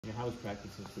How's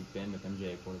practice this week been with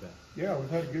MJ at quarterback? Yeah, we've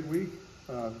had a good week,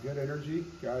 good energy.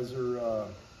 Guys are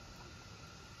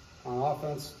on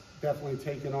offense definitely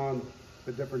taking on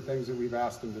the different things that we've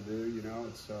asked them to do. You know,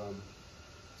 it's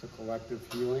a collective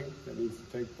healing that needs to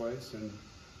take place, and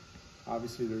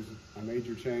obviously there's a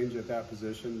major change at that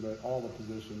position, but all the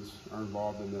positions are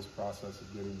involved in this process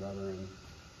of getting better, and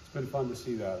it's been fun to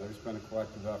see that. There's been a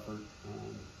collective effort.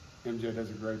 MJ does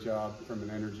a great job from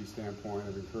an energy standpoint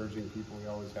of encouraging people. He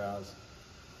always has.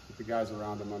 But the guys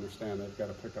around him understand they've got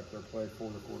to pick up their play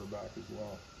for the quarterback as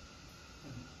well.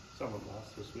 Someone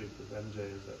lost this week with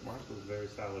MJ is that Marshall's a very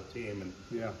solid team, and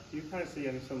yeah, do you kind of see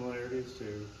any similarities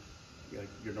to like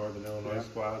your Northern Illinois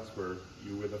squads where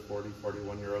you were the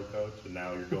 41-year-old coach and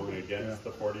now you're going against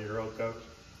the 40-year-old coach?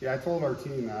 Yeah, I told our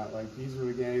team that, like, these are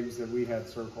the games that we had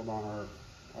circled on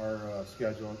our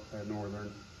schedule at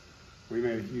Northern. We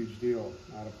made a huge deal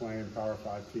out of playing Power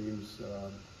 5 teams.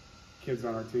 Kids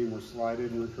on our team were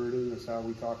slighted in recruiting. That's how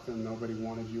we talked to them. Nobody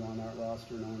wanted you on that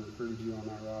roster. No one recruited you on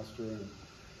that roster. And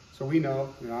so we know,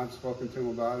 I've spoken to them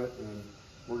about it, and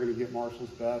we're going to get Marshall's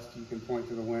best. You can point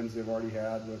to the wins they've already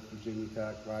had with Virginia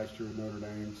Tech, last year with Notre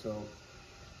Dame. So,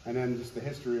 and then just the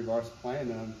history of us playing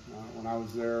them. When I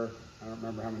was there, I don't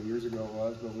remember how many years ago it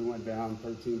was, but we went down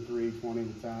 13-3,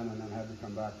 20-10, and then had to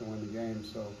come back to win the game.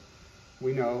 So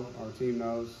we know, our team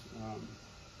knows,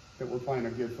 that we're playing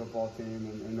a good football team,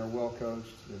 and they're well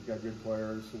coached. They've got good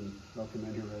players, and they'll come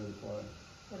in here ready to play.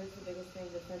 What is the biggest thing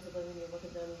defensively when you look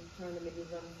at them trying to maybe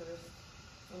run first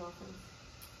on offense?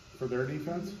 For their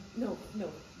defense? No,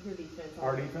 your defense.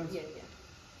 Our defense?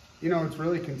 Yeah. It's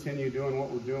really continue doing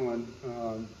what we're doing.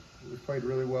 We've played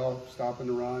really well stopping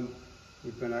the run.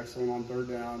 We've been excellent on third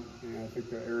down, and I think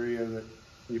the area that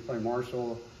when you play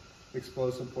Marshall,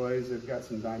 explosive plays, they've got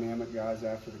some dynamic guys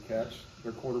after the catch.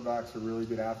 Their quarterbacks are really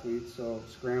good athletes, so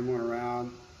scrambling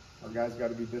around, our guys got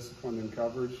to be disciplined in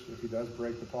coverage. If he does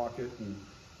break the pocket and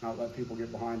not let people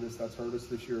get behind us, that's hurt us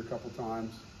this year a couple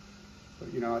times. But,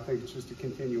 I think it's just a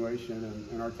continuation,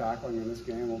 and our tackling in this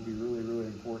game will be really, really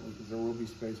important because there will be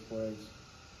space plays.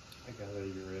 I gather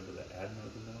you were able to add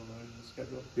Northern Illinois to the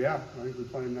schedule? Yeah, I think we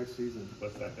play them next season.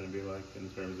 What's that going to be like in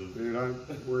terms of... Dude,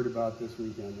 I'm worried about this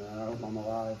weekend, man. I hope I'm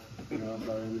alive, by the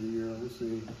end of the year. We'll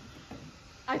see.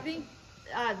 I think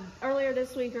earlier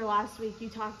this week or last week, you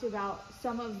talked about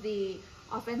some of the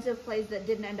offensive plays that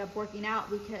didn't end up working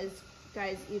out because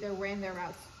guys either ran their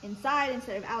routes inside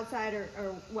instead of outside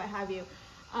or what have you.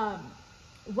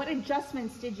 What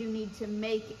adjustments did you need to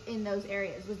make in those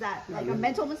areas? Was that like a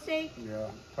mental mistake? Yeah,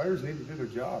 players need to do their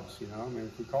jobs,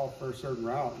 if we call for a certain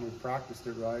route and we've practiced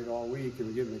it right all week and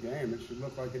we get in the game, it should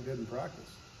look like it did in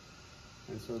practice.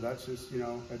 And so that's just,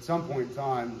 at some point in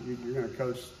time, you're going to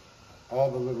coach all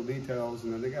the little details,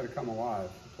 and then they got to come alive.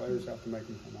 The players have to make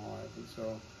them come alive. And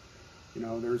so,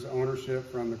 there's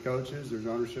ownership from the coaches, there's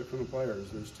ownership from the players.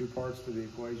 There's two parts to the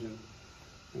equation.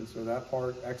 And so that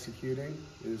part, executing,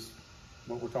 is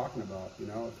what we're talking about.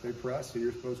 If they press and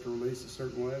you're supposed to release a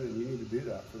certain way, then you need to do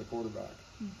that for the quarterback,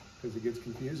 because it gets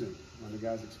confusing when the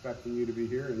guy's expecting you to be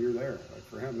here and you're there. Like,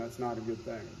 for him, that's not a good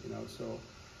thing. So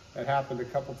that happened a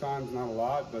couple times, not a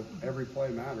lot, but every play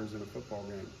matters in a football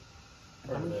game.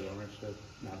 Part of that ownership,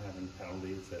 not having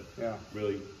penalties that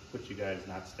really put you guys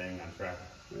not staying on track.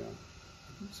 Yeah.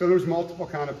 So there's multiple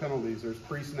kind of penalties. There's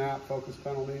pre-snap focus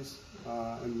penalties,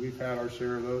 and we've had our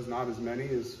share of those, not as many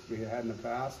as we had in the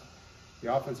past.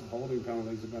 The offensive holding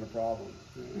penalties have been a problem,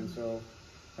 and so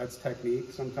that's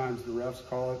technique. Sometimes the refs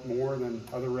call it more than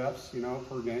other refs,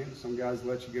 per game. Some guys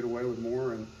let you get away with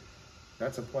more, and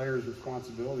that's a player's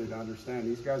responsibility to understand.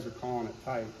 These guys are calling it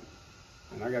tight,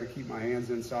 and I got to keep my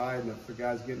hands inside, and if the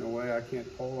guy's getting away, I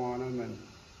can't pull on him, and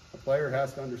a player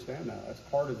has to understand that. That's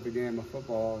part of the game of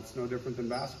football. It's no different than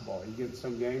basketball. You get in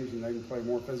some games and they can play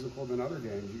more physical than other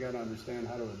games. You got to understand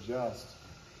how to adjust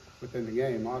within the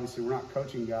game. Obviously, we're not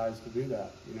coaching guys to do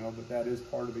that, but that is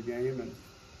part of the game, and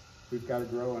we've got to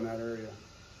grow in that area.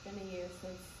 It's been a year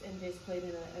since MJ's played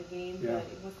in a game, but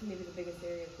what's maybe the biggest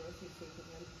area of growth you see for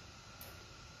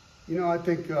him? I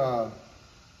think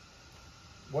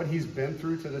what he's been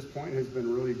through to this point has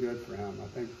been really good for him. I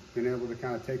think being able to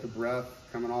kind of take a breath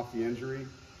coming off the injury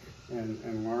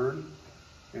and learn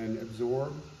and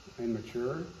absorb and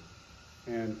mature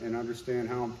and understand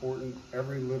how important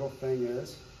every little thing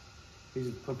is. He's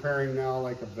preparing now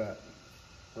like a vet.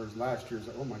 Whereas last year's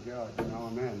like, oh my God,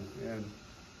 I'm in.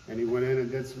 And he went in and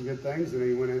did some good things, and then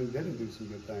he went in and didn't do some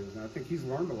good things. And I think he's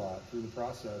learned a lot through the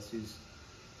process.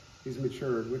 He's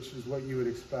matured, which is what you would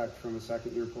expect from a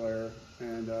second-year player.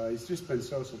 And he's just been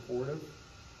so supportive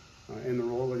in the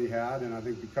role that he had. And I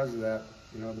think because of that,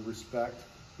 the respect,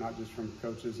 not just from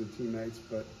coaches and teammates,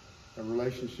 but the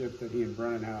relationship that he and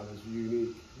Brennan have is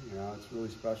unique. You know, it's really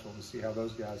special to see how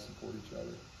those guys support each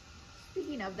other.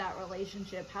 Speaking of that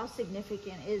relationship, how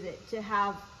significant is it to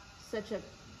have such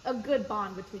a good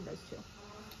bond between those two?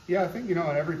 Yeah, I think, you know,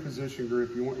 in every position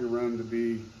group, you want your room to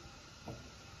be,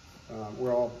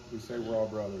 we say we're all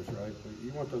brothers, right? But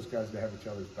you want those guys to have each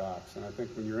other's backs. And I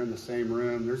think when you're in the same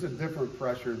room, there's a different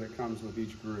pressure that comes with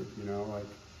each group, you know, like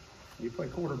you play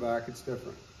quarterback, it's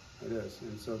different. It is.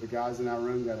 And so the guys in that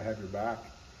room got to have your back.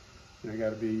 And they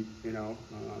got to be, you know,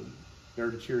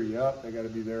 there to cheer you up. They got to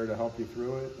be there to help you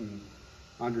through it and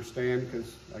understand,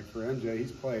 because like for MJ,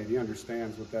 he's played, he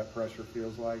understands what that pressure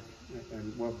feels like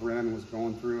and what Brennan was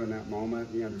going through in that moment.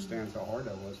 He understands how hard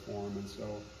that was for him, and so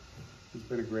he's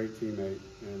been a great teammate.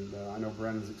 And I know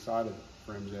Brennan's excited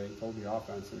for MJ. He told the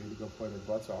offense they need to go play their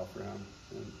butts off for him,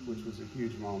 which was a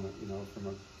huge moment, you know, from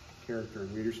a character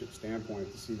and leadership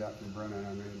standpoint. To see that from Brennan,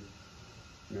 I mean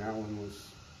that one was,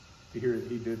 to hear that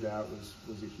he did that was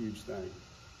a huge thing.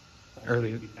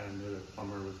 Earlier, you kind of knew that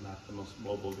Plummer was not the most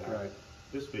mobile guy. Right.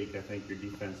 This week, I think your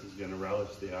defense is going to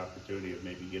relish the opportunity of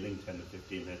maybe getting 10 to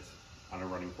 15 hits on a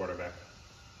running quarterback.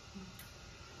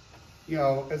 You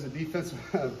know, as a defensive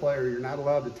player, you're not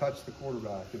allowed to touch the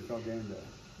quarterback until game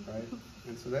day, right?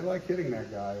 And so they like hitting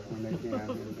that guy when they can.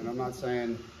 And I'm not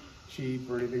saying cheap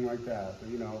or anything like that, but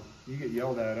you know, you get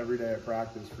yelled at every day at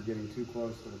practice for getting too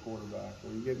close to the quarterback.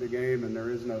 Well, you get in the game and there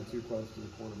is no too close to the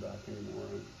quarterback anymore.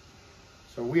 And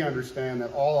so we understand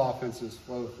that all offenses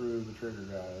flow through the trigger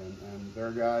guy, and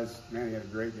their guys, man, he had a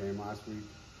great game last week.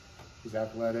 He's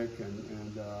athletic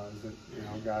and is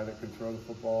a guy that can throw the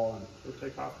football. And He'll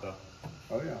take off though.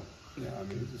 oh yeah, I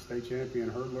mean he's a state champion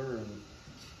hurdler and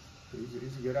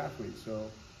he's a good athlete. So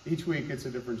each week it's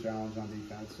a different challenge on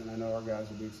defense, and I know our guys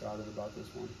will be excited about this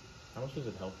one. How much does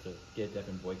it help to get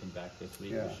Devin Boykin back this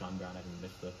week with Sean Brown having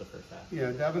missed the first half?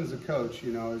 Yeah, Devin's a coach.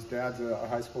 You know, his dad's a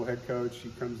high school head coach. He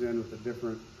comes in with a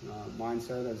different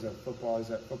mindset as a football. His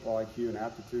football IQ and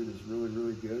aptitude is really,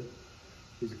 really good.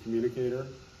 He's a communicator.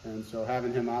 And so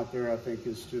having him out there, I think,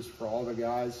 is just for all the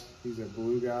guys. He's a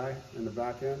glue guy in the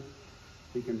back end.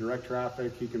 He can direct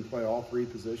traffic. He can play all three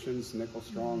positions, nickel,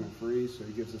 strong, and free. So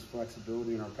he gives us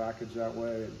flexibility in our package that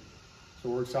way. And so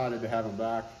we're excited to have him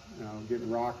back. You know, getting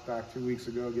Rock back 2 weeks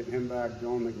ago, getting him back,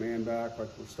 Dylan McMahon back. Like,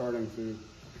 we're starting to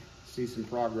see some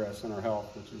progress in our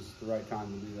health, which is the right time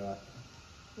to do that.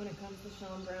 When it comes to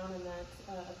Sean Brown and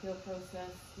that appeal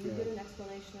process, do you get an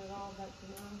explanation at all of that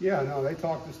for now? Yeah, no, they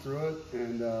talked us through it,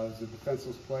 and as a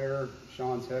defenseless player,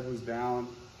 Sean's head was down.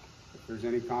 If there's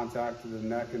any contact to the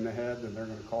neck and the head, then they're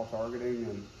going to call targeting,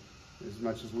 and as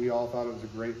much as we all thought it was a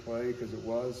great play, because it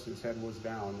was, his head was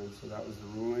down, and so that was the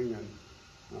ruling. And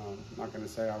I'm not going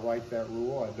to say I like that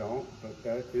rule, I don't, but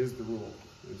that is the rule,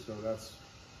 and so that's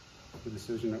the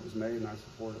decision that was made, and I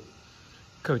support it.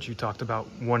 Coach, you talked about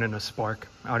wanting a spark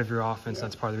out of your offense. Yeah.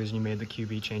 That's part of the reason you made the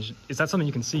QB change. Is that something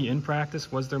you can see in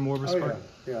practice? Was there more of a spark?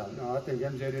 Yeah. No, I think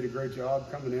MJ did a great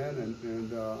job coming in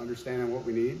and understanding what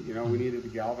we need. You know, we needed to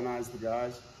galvanize the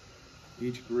guys.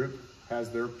 Each group has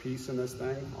their piece in this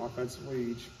thing. Offensively,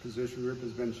 each position group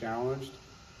has been challenged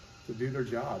to do their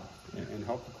job and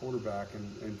help the quarterback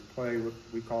and play what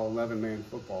we call 11-man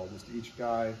football. Just each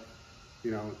guy,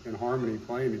 you know, in harmony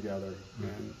playing together.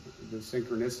 And the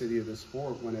synchronicity of the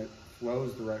sport, when it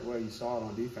flows the right way, you saw it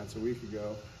on defense a week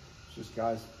ago. It's just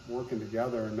guys working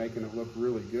together and making it look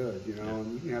really good, you know.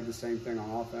 And we can have the same thing on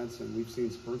offense, and we've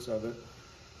seen spurts of it.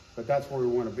 But that's where we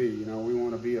want to be. You know, we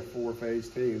want to be a four-phase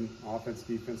team: offense,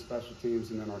 defense, special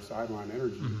teams, and then our sideline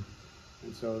energy.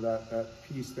 And so that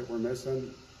piece that we're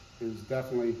missing is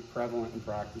definitely prevalent in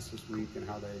practice this week and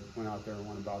how they went out there and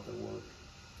went about their work.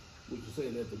 Would you say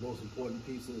that the most important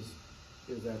pieces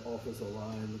is that offensive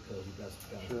line, because you got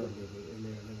some guys in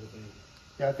there and everything?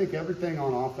 Yeah, I think everything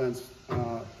on offense,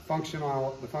 the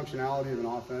functionality of an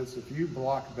offense, if you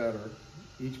block better,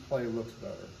 each play looks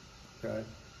better, okay?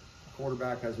 The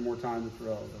quarterback has more time to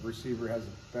throw. The receiver has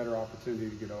a better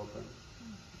opportunity to get open,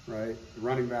 right? The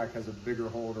running back has a bigger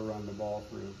hole to run the ball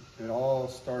through. It all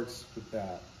starts with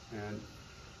that. And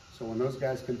so when those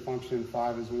guys can function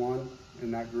 5 as 1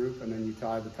 in that group, and then you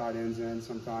tie the tight ends in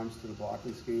sometimes to the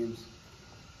blocking schemes,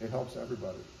 it helps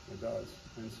everybody. It does.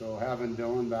 And so having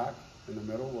Dylan back in the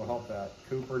middle will help that.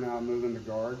 Cooper now moving to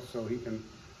guard so he can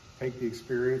take the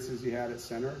experiences he had at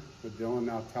center, but Dylan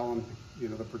now telling, you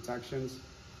know, the protections.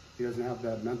 He doesn't have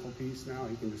that mental piece now.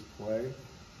 He can just play.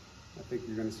 I think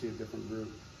you're going to see a different group.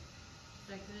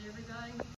 Everybody.